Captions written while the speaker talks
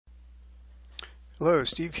Hello,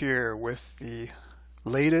 Steve here with the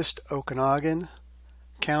latest Okanogan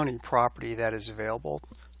County property that is available,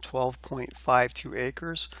 12.52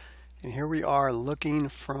 acres. And here we are looking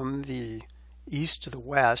from the east to the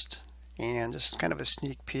west, and this is kind of a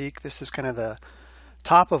sneak peek. This is kind of the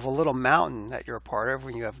top of a little mountain that you're a part of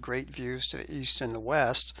when you have great views to the east and the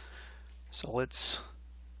west. So let's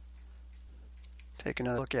take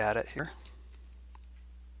another look at it here.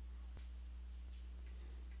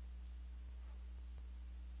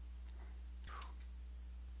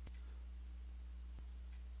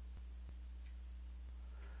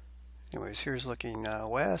 Anyways, here's looking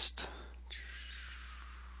west.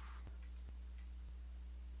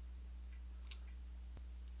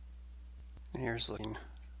 And here's looking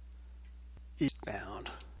eastbound.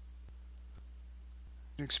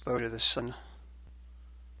 Exposed to the sun.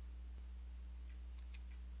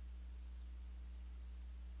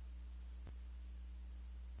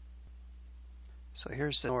 So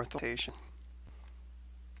here's the north location.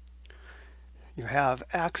 You have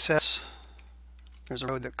access. There's a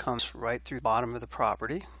road that comes right through the bottom of the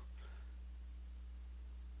property.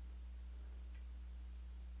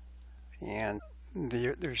 And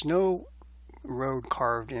there's no road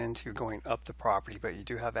carved into going up the property, but you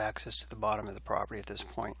do have access to the bottom of the property at this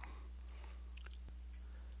point.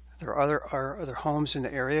 There are other homes in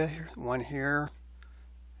the area here, one here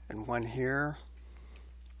and one here.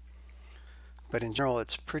 But in general,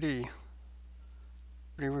 it's pretty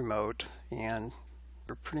remote, and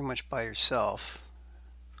you're pretty much by yourself.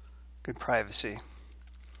 Good privacy.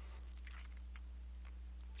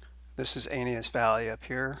 This is Annius Valley up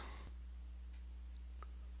here.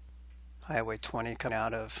 Highway 20 coming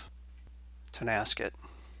out of Tonasket.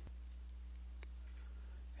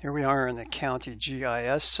 Here we are in the county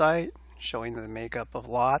GIS site showing the makeup of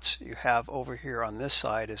lots. You have over here on this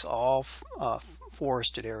side is all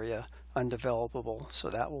forested area, undevelopable, so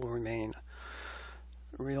that will remain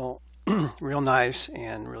real nice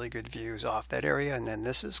and really good views off that area. And then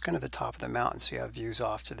this is kind of the top of the mountain, so you have views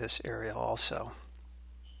off to this area also.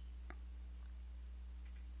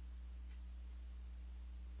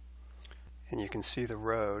 And you can see the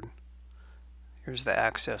road. Here's the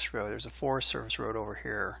access road. There's a Forest Service road over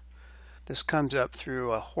here. This comes up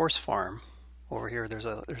through a horse farm over here.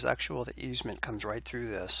 There's actually the easement comes right through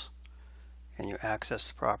this, and you access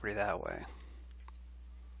the property that way.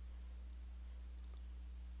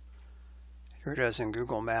 Here it is in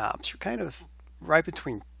Google Maps. You're kind of right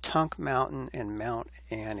between Tunk Mountain and Mount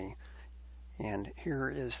Annie. And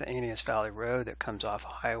here is the Annius Valley Road that comes off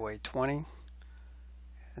Highway 20.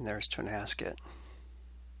 And there's Tonasket.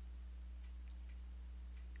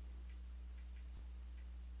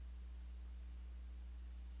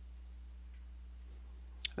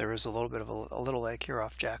 There is a little bit of a little lake here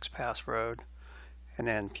off Jacks Pass Road. And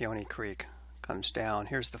then Peony Creek comes down.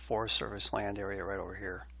 Here's the Forest Service land area right over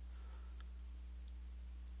here.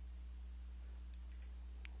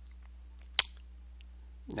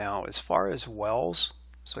 Now, as far as wells,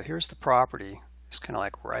 so here's the property. It's kind of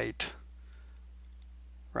like right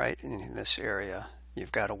in this area.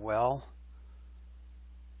 You've got a well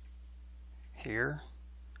here.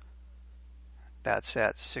 That's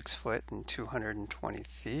at 6 foot and 220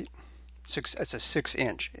 feet. It's a 6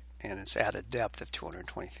 inch, and it's at a depth of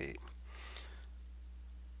 220 feet.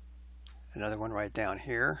 Another one right down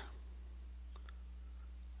here.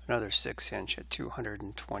 Another 6 inch at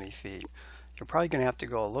 220 feet. You're probably going to have to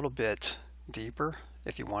go a little bit deeper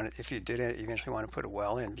if you did eventually want to put a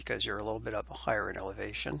well in, because you're a little bit up higher in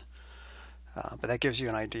elevation. But that gives you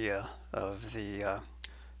an idea of the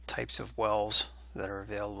types of wells that are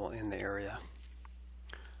available in the area.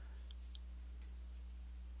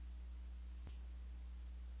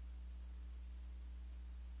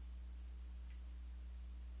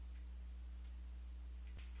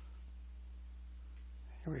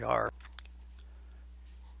 Here we are.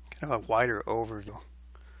 Kind of a wider overview.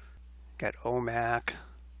 Got Omak,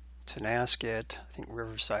 Tonasket, I think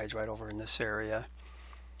Riverside's right over in this area.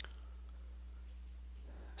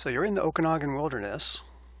 So you're in the Okanogan Wilderness.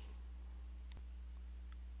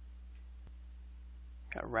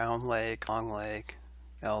 Got Round Lake, Long Lake,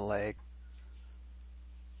 L Lake.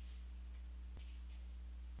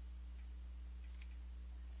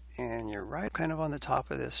 And you're right kind of on the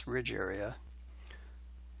top of this ridge area.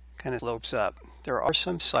 Kind of slopes up. There are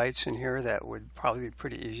some sites in here that would probably be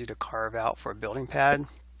pretty easy to carve out for a building pad,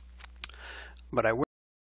 but I would